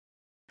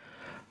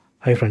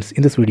Hi friends,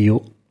 in this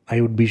video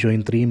I would be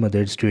showing 3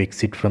 methods to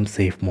exit from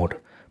safe mode.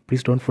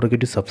 Please don't forget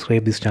to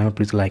subscribe this channel,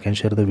 please like and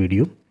share the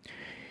video.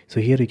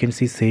 So here you can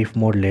see safe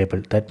mode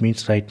label. That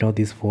means right now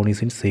this phone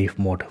is in safe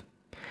mode.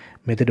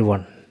 Method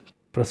 1.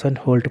 Press and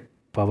hold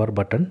power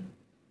button.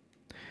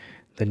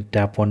 Then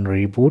tap on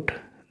reboot.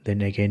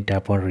 Then again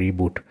tap on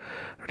reboot.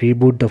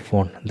 Reboot the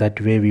phone.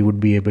 That way we would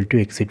be able to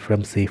exit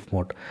from safe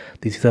mode.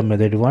 This is a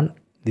method 1.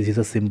 This is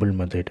a simple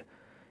method.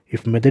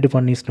 If method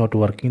 1 is not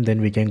working, then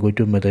we can go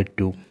to method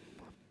 2.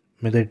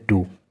 Method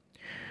 2.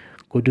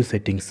 Go to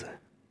settings.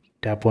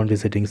 Tap on the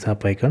settings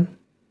app icon.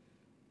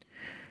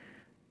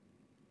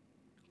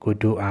 Go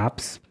to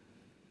apps.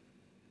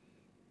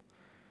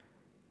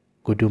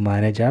 Go to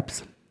manage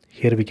apps.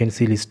 Here we can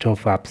see list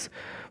of apps.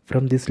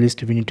 From this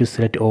list we need to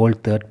select all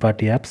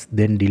third-party apps,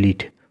 then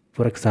delete.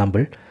 For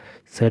example,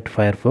 select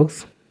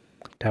Firefox,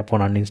 tap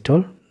on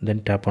uninstall, then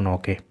tap on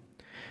OK.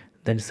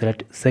 Then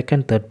select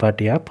second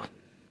third-party app,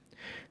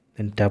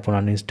 then tap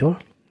on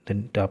uninstall,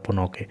 then tap on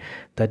OK.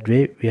 That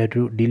way we have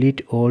to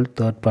delete all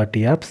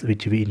third-party apps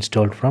which we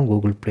installed from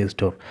Google Play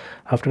Store.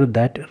 After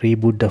that,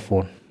 reboot the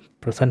phone.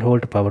 Press and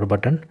hold power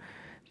button,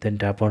 then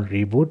tap on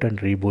reboot and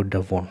reboot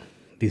the phone.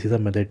 This is a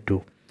method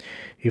 2.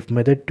 If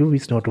method 2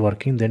 is not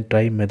working, then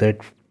try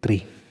method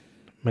 3.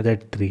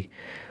 Method 3.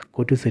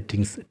 Go to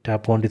settings,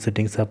 tap on the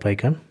settings app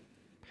icon.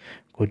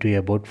 Go to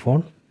about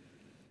phone.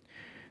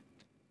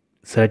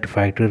 Select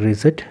factory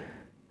reset.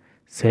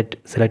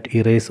 Select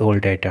erase all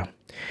data.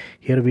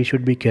 Here we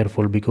should be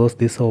careful because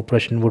this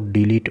operation would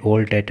delete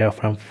all data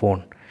from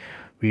phone.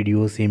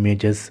 Videos,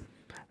 images,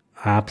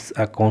 apps,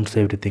 accounts,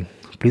 everything.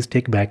 Please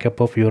take backup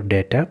of your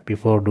data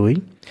before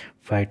doing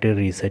factory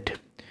reset.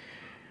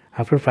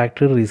 After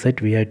factory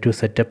reset, we have to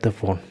set up the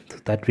phone. So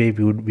that way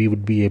we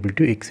would be able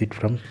to exit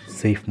from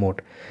safe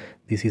mode.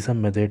 This is a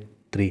method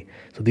 3.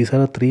 So these are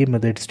the 3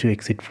 methods to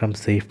exit from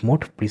safe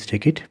mode. Please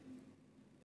check it.